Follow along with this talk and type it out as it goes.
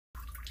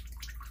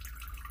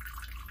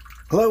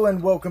Hello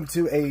and welcome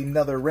to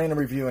another random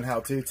review and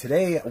how-to.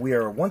 Today we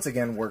are once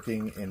again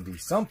working in the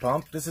sump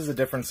pump. This is a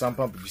different sump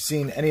pump. If you've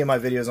seen any of my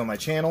videos on my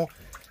channel,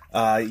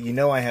 you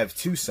know I have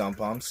two sump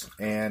pumps,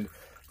 and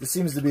this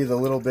seems to be the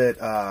little bit,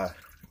 at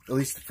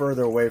least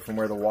further away from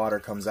where the water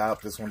comes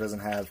out. This one doesn't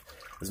have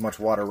as much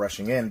water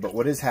rushing in, but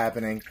what is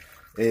happening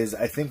is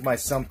I think my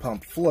sump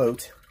pump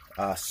float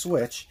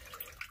switch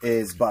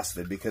is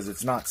busted because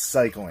it's not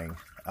cycling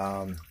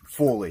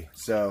fully.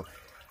 So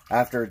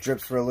after it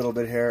drips for a little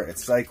bit here, it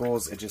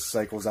cycles. It just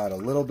cycles out a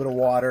little bit of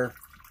water,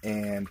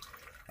 and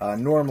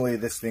normally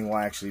this thing will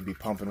actually be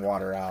pumping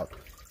water out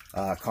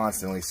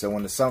constantly. So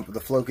when the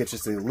float gets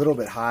just a little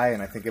bit high,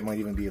 and I think it might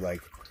even be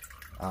like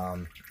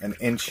an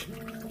inch,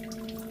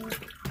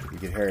 you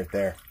can hear it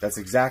there. That's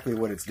exactly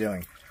what it's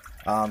doing.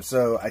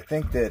 So I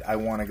think that I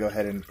want to go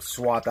ahead and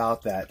swap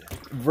out that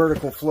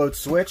vertical float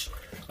switch.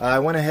 I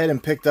went ahead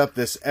and picked up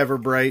this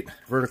Everbilt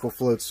Verticle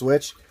Float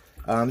Switch.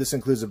 This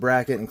includes a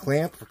bracket and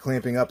clamp for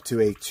clamping up to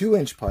a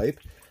 2-inch pipe,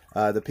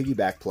 the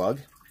piggyback plug,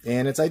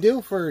 and it's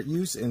ideal for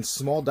use in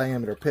small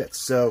diameter pits.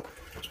 So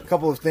a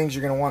couple of things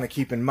you're going to want to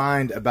keep in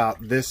mind about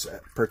this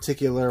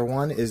particular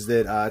one is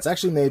that it's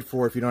actually made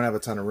for if you don't have a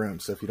ton of room.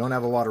 So if you don't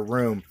have a lot of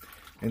room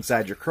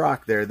inside your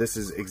crock there, this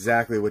is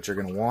exactly what you're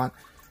going to want.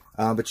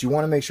 But you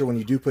want to make sure when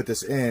you do put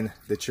this in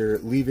that you're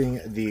leaving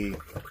the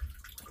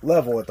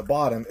level at the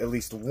bottom at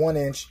least 1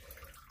 inch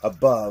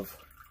above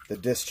the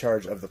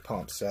discharge of the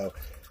pump. So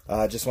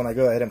just when I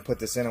go ahead and put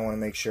this in, I want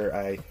to make sure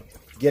I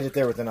get it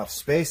there with enough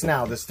space.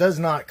 Now, this does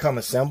not come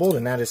assembled,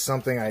 and that is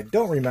something I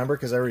don't remember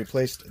because I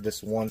replaced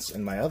this once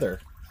in my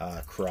other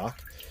crock.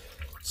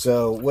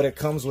 So what it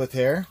comes with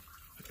here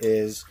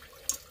is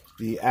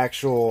the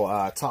actual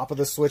top of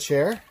the switch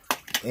here,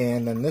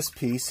 and then this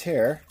piece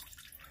here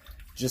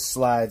just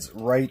slides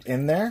right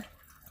in there.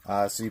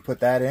 So you put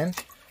that in,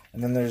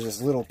 and then there's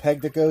this little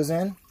peg that goes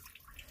in,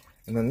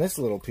 and then this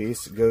little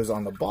piece goes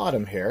on the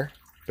bottom here,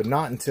 but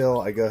not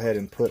until I go ahead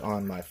and put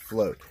on my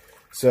float.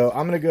 So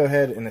I'm going to go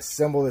ahead and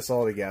assemble this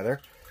all together.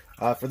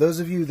 For those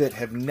of you that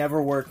have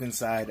never worked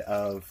inside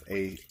of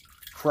a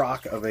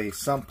crock of a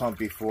sump pump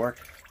before,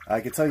 I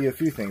can tell you a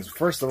few things.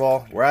 First of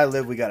all, where I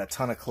live, we got a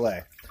ton of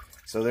clay.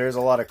 So there's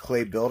a lot of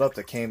clay buildup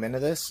that came into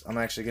this. I'm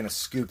actually going to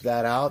scoop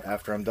that out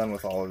after I'm done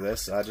with all of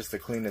this, just to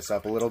clean this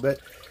up a little bit.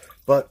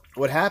 But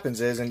what happens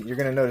is, and you're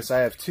going to notice I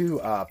have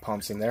two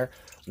pumps in there.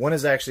 One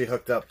is actually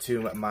hooked up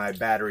to my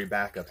battery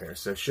backup here.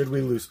 So should we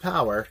lose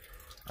power,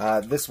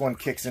 this one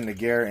kicks into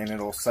gear and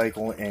it'll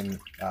cycle and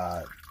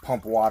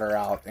pump water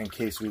out in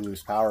case we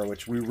lose power,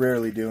 which we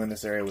rarely do in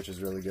this area, which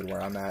is really good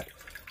where I'm at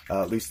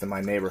least in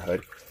my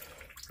neighborhood.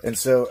 And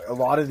so a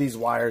lot of these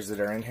wires that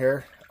are in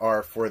here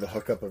are for the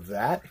hookup of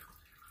that.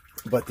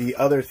 But the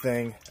other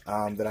thing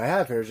that I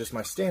have here is just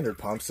my standard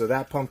pump. So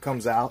that pump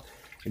comes out,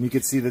 and you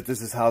can see that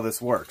this is how this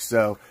works.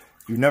 So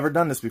if you've never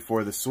done this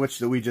before, the switch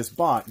that we just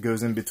bought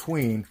goes in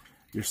between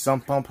your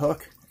sump pump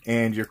hook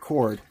and your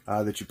cord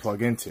that you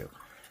plug into.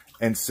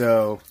 And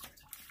so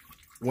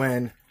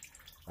when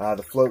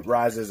the float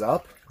rises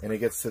up and it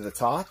gets to the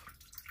top,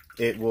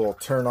 it will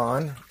turn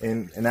on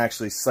and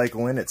actually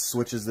cycle in. It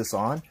switches this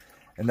on,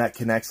 and that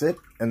connects it,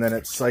 and then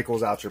it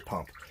cycles out your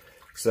pump.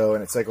 So,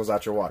 and it cycles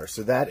out your water.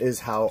 So that is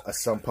how a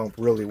sump pump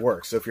really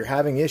works. So if you're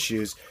having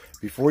issues,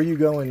 before you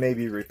go and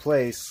maybe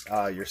replace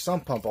your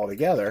sump pump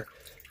altogether,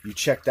 you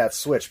check that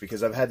switch,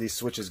 because I've had these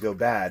switches go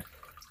bad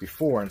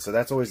before, and so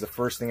that's always the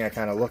first thing I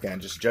kind of look at,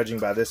 just judging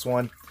by this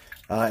one.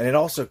 And it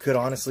also could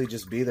honestly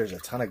just be there's a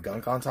ton of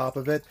gunk on top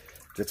of it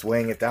that's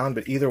weighing it down,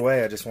 but either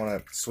way, I just want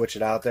to switch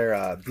it out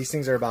there. These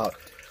things are about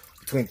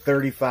between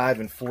 35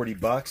 and 40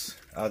 bucks.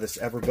 This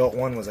Everbilt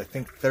one was, I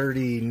think,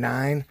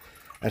 39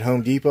 at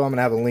Home Depot. I'm going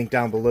to have a link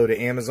down below to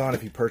Amazon.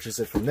 If you purchase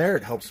it from there,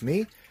 it helps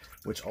me,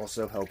 which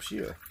also helps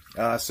you.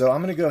 So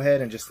I'm going to go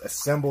ahead and just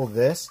assemble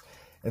this,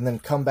 and then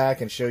come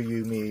back and show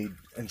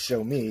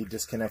me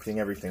disconnecting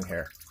everything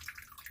here.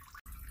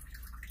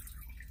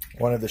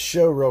 Wanted to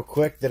show real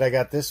quick that I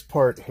got this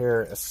part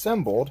here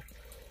assembled,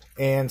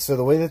 and so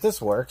the way that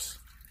this works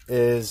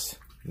is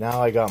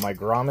now I got my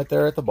grommet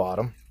there at the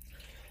bottom,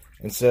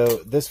 and so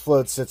this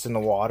float sits in the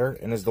water,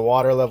 and as the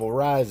water level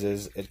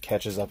rises, it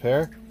catches up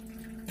here,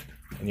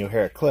 and you'll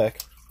hear it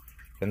click,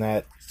 and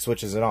that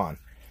switches it on.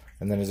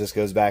 And then as this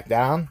goes back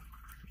down,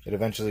 it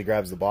eventually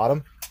grabs the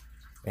bottom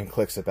and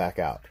clicks it back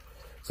out.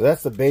 So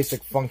that's the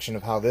basic function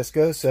of how this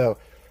goes. So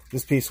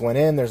this piece went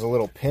in, there's a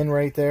little pin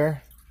right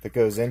there that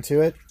goes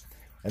into it,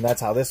 and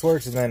that's how this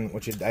works. And then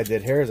what I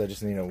did here is I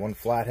just need one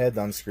flathead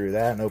to unscrew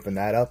that and open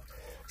that up.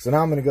 So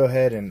now I'm going to go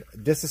ahead and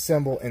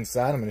disassemble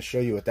inside. I'm going to show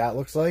you what that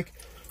looks like,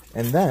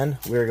 and then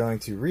we're going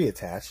to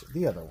reattach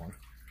the other one.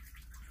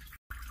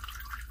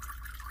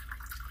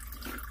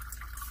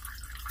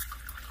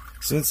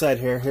 So inside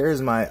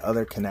here's my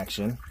other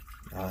connection.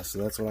 So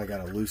that's what I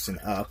got to loosen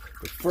up.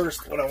 But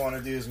first, what I want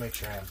to do is make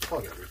sure I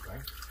unplug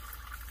everything.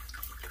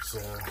 So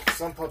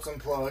sump pump's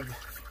unplugged.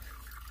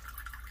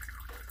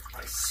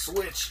 My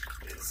switch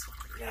is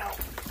now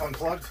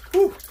unplugged.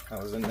 Whew,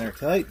 that was in there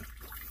tight.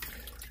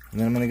 And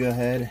then I'm going to go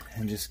ahead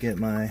and just get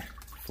my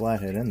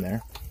flathead in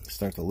there.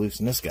 Start to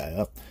loosen this guy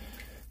up.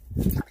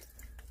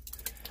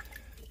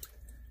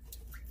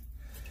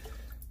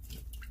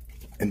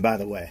 And by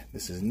the way,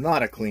 this is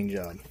not a clean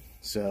job.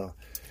 So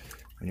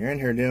when you're in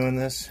here doing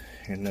this,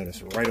 you're gonna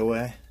notice right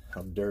away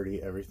how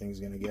dirty everything's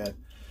gonna get.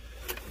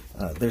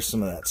 There's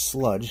some of that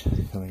sludge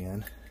coming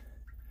in.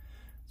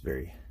 It's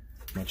very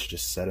much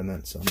just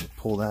sediment, so I'm gonna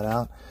pull that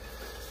out.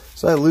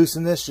 So I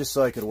loosened this just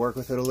so I could work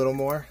with it a little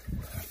more.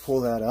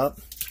 Pull that up.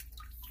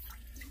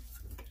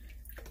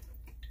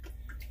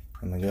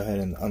 I'm gonna go ahead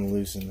and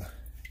unloosen,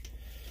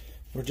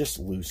 or just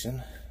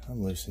loosen.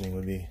 Unloosening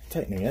would be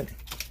tightening it.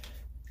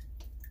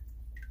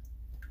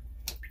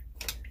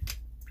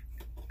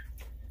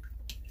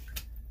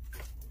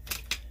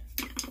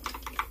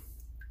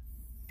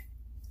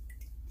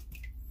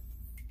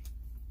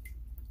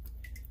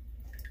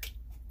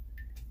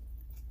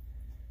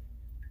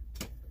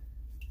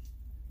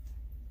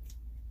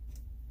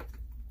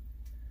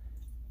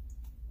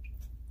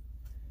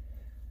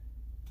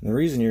 And the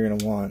reason you're going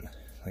to want,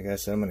 like I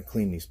said, I'm going to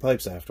clean these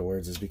pipes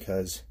afterwards, is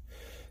because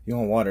you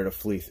want water to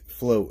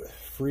flow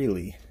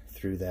freely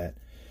through that.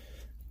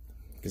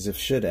 Because if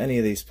should any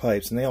of these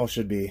pipes, and they all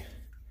should be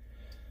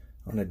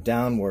on a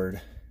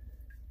downward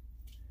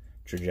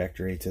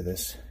trajectory to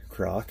this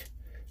crock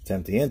to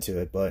empty into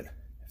it, but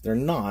if they're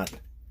not,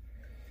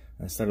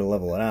 I started to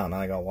level it out, now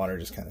I got water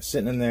just kind of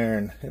sitting in there,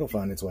 and it'll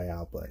find its way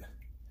out, but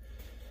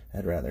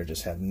I'd rather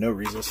just have no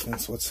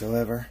resistance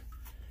whatsoever.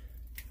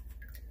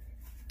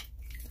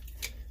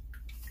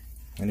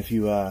 And if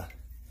you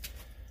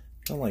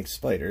don't like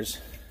spiders,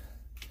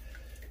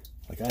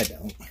 like I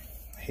don't,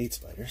 I hate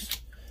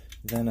spiders,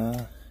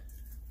 then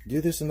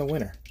do this in the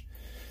winter.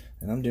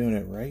 And I'm doing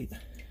it right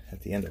at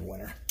the end of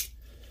winter.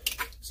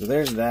 So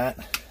there's that.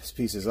 This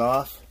piece is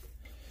off.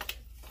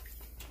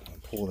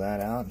 I'll pull that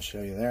out and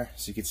show you there.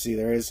 So you can see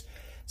there is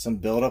some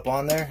buildup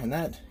on there, and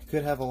that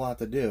could have a lot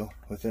to do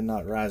with it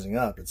not rising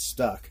up. It's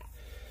stuck.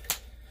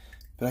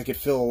 But I could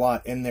fill a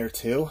lot in there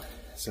too.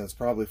 So it's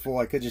probably full.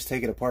 I could just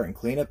take it apart and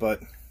clean it,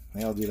 but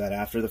I'll do that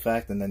after the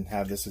fact and then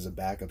have this as a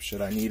backup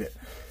should I need it.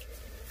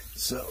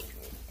 So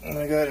I'm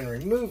going to go ahead and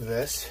remove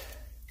this.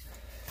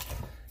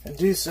 And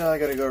do so, I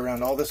got to go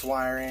around all this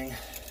wiring.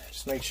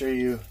 Just make sure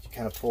you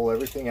kind of pull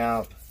everything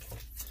out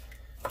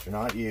that you're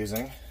not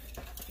using.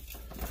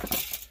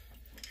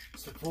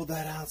 So pull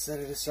that out, set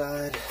it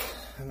aside,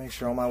 and make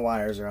sure all my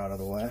wires are out of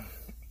the way.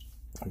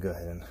 I'll go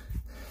ahead and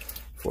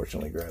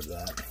fortunately grab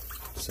that.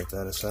 Set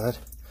that aside.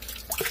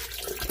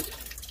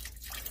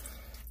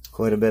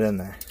 Quite a bit in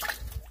there.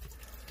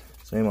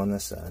 Same on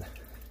this side.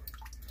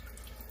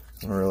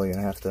 We're really going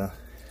to have to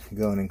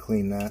go in and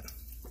clean that.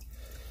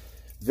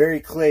 Very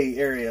clay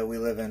area we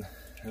live in.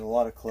 There's a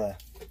lot of clay.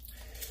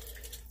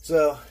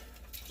 So,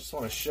 just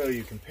want to show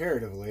you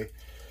comparatively,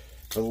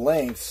 the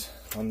lengths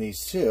on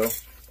these two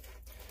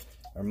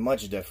are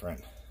much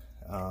different.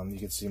 You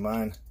can see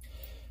mine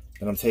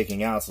that I'm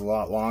taking out is a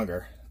lot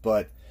longer,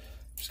 but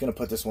I'm just going to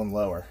put this one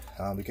lower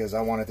because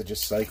I want it to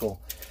just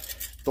cycle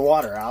the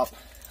water out.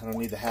 I don't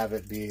need to have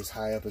it be as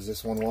high up as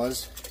this one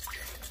was.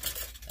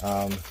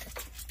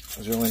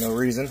 There's really no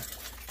reason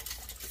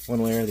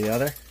one way or the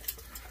other.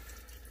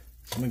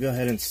 So I'm going to go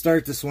ahead and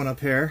start this one up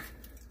here.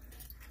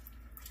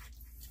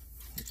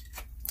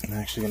 I'm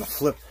actually going to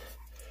flip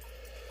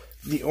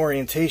the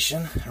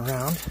orientation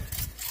around.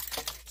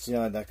 See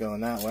how that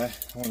going that way?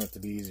 I want it to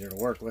be easier to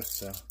work with,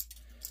 so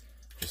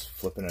just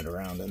flipping it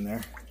around in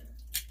there.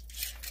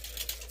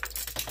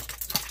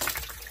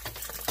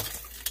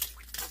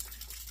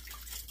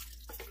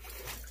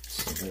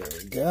 There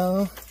we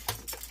go.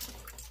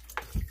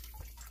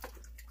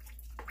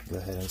 Go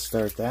ahead and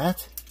start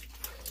that.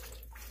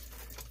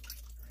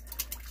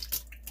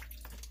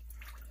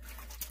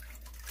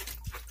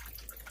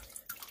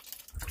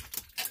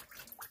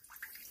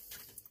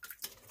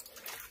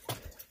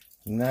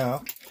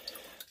 Now,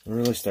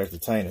 really start to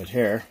tighten it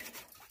here.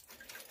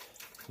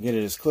 Get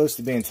it as close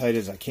to being tight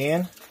as I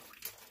can.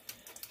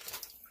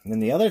 And then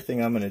the other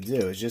thing I'm going to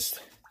do is just,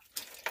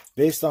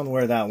 based on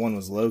where that one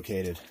was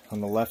located,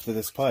 on the left of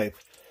this pipe,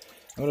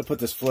 I'm going to put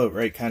this float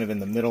right kind of in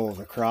the middle of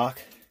the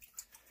crock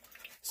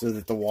so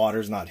that the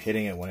water's not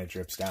hitting it when it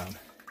drips down.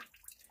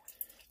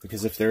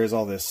 Because if there is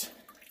all this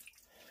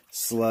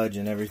sludge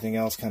and everything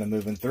else kind of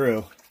moving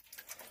through,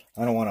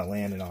 I don't want it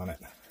landing on it.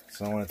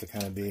 So I want it to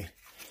kind of be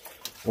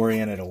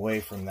oriented away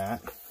from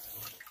that.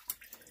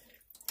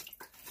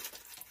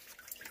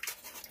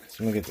 So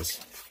I'm going to get this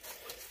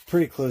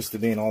pretty close to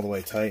being all the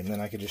way tight, and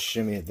then I could just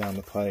shimmy it down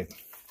the pipe.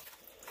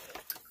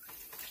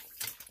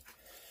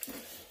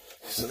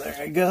 So there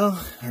I go.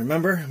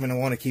 Remember, I'm going to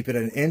want to keep it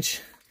an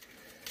inch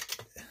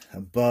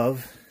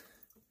above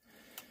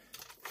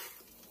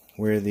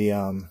where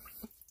the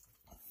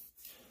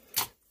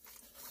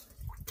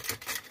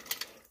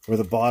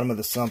bottom of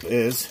the sump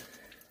is.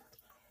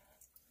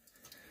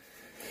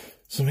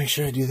 So make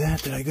sure I do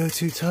that. Did I go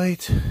too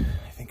tight?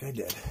 I think I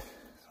did.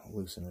 I'll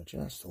loosen it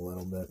just a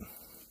little bit.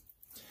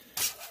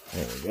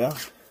 There we go.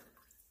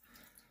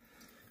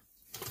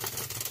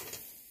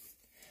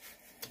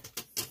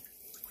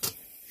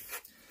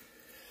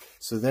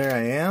 So there I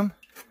am.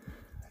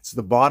 It's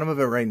the bottom of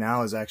it right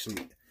now is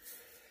actually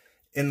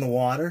in the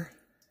water.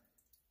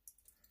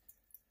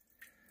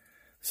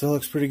 So it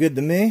looks pretty good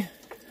to me.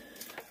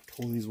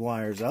 Pull these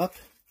wires up.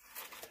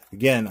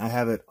 Again, I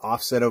have it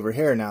offset over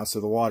here now so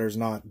the water's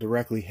not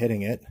directly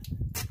hitting it.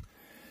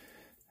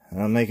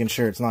 And I'm making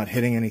sure it's not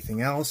hitting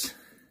anything else.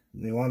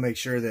 And you want to make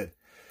sure that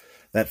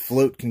that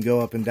float can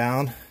go up and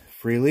down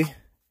freely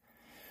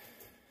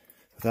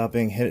without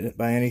being hit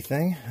by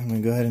anything. I'm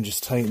going to go ahead and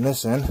just tighten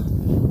this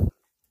in,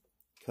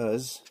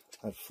 because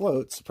that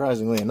float,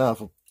 surprisingly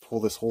enough, will pull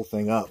this whole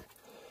thing up.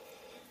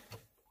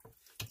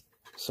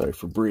 Sorry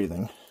for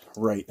breathing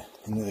right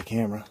into the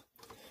camera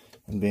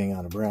and being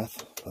out of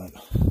breath, but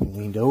I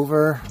leaned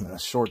over. I'm in a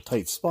short,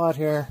 tight spot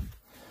here.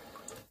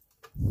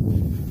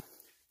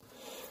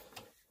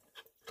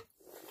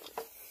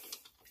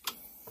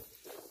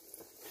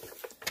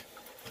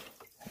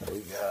 There we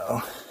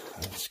go.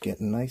 It's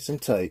getting nice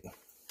and tight.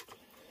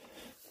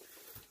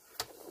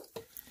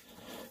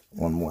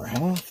 One more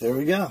half. There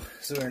we go.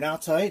 So we're now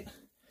tight.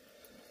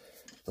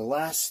 The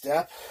last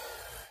step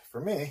for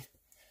me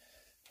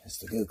is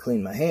to go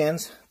clean my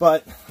hands,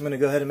 but I'm going to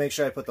go ahead and make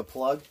sure I put the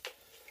plug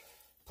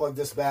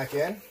this back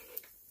in.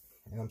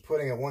 And I'm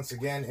putting it once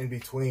again in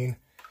between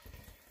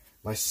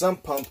my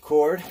sump pump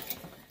cord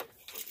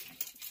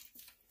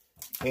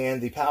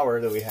and the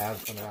power that we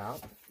have coming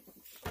out.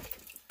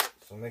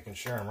 So I'm making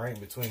sure I'm right in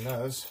between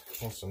those.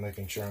 Also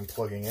making sure I'm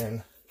plugging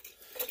in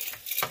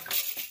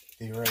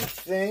the right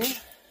thing.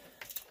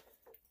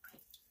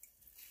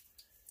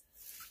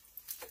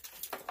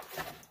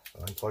 So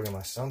I'm plugging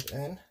my sump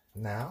in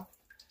now.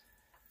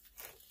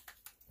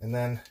 And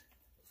then,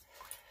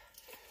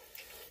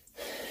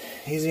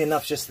 easy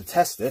enough just to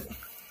test it.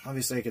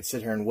 Obviously I could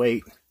sit here and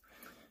wait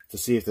to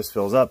see if this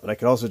fills up, but I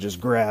could also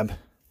just grab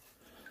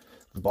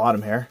the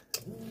bottom here.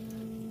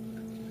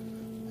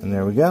 And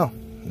there we go.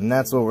 And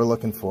that's what we're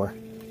looking for.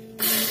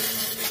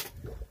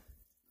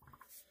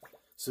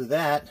 So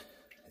that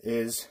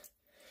is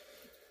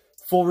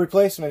full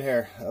replacement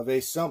here of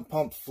a sump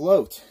pump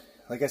float.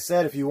 Like I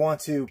said, if you want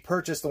to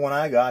purchase the one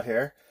I got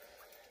here,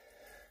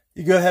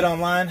 you go ahead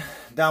online.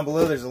 Down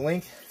below there's a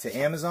link to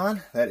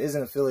Amazon. That is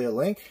an affiliate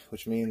link,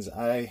 which means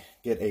I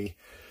get a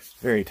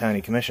very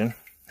tiny commission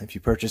if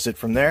you purchase it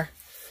from there.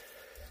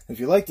 If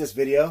you like this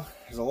video,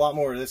 there's a lot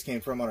more where this came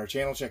from on our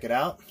channel. Check it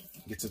out.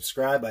 Get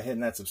subscribed by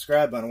hitting that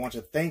subscribe button. I want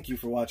to thank you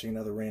for watching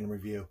another random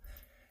review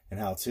and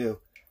how-to.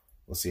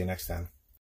 We'll see you next time.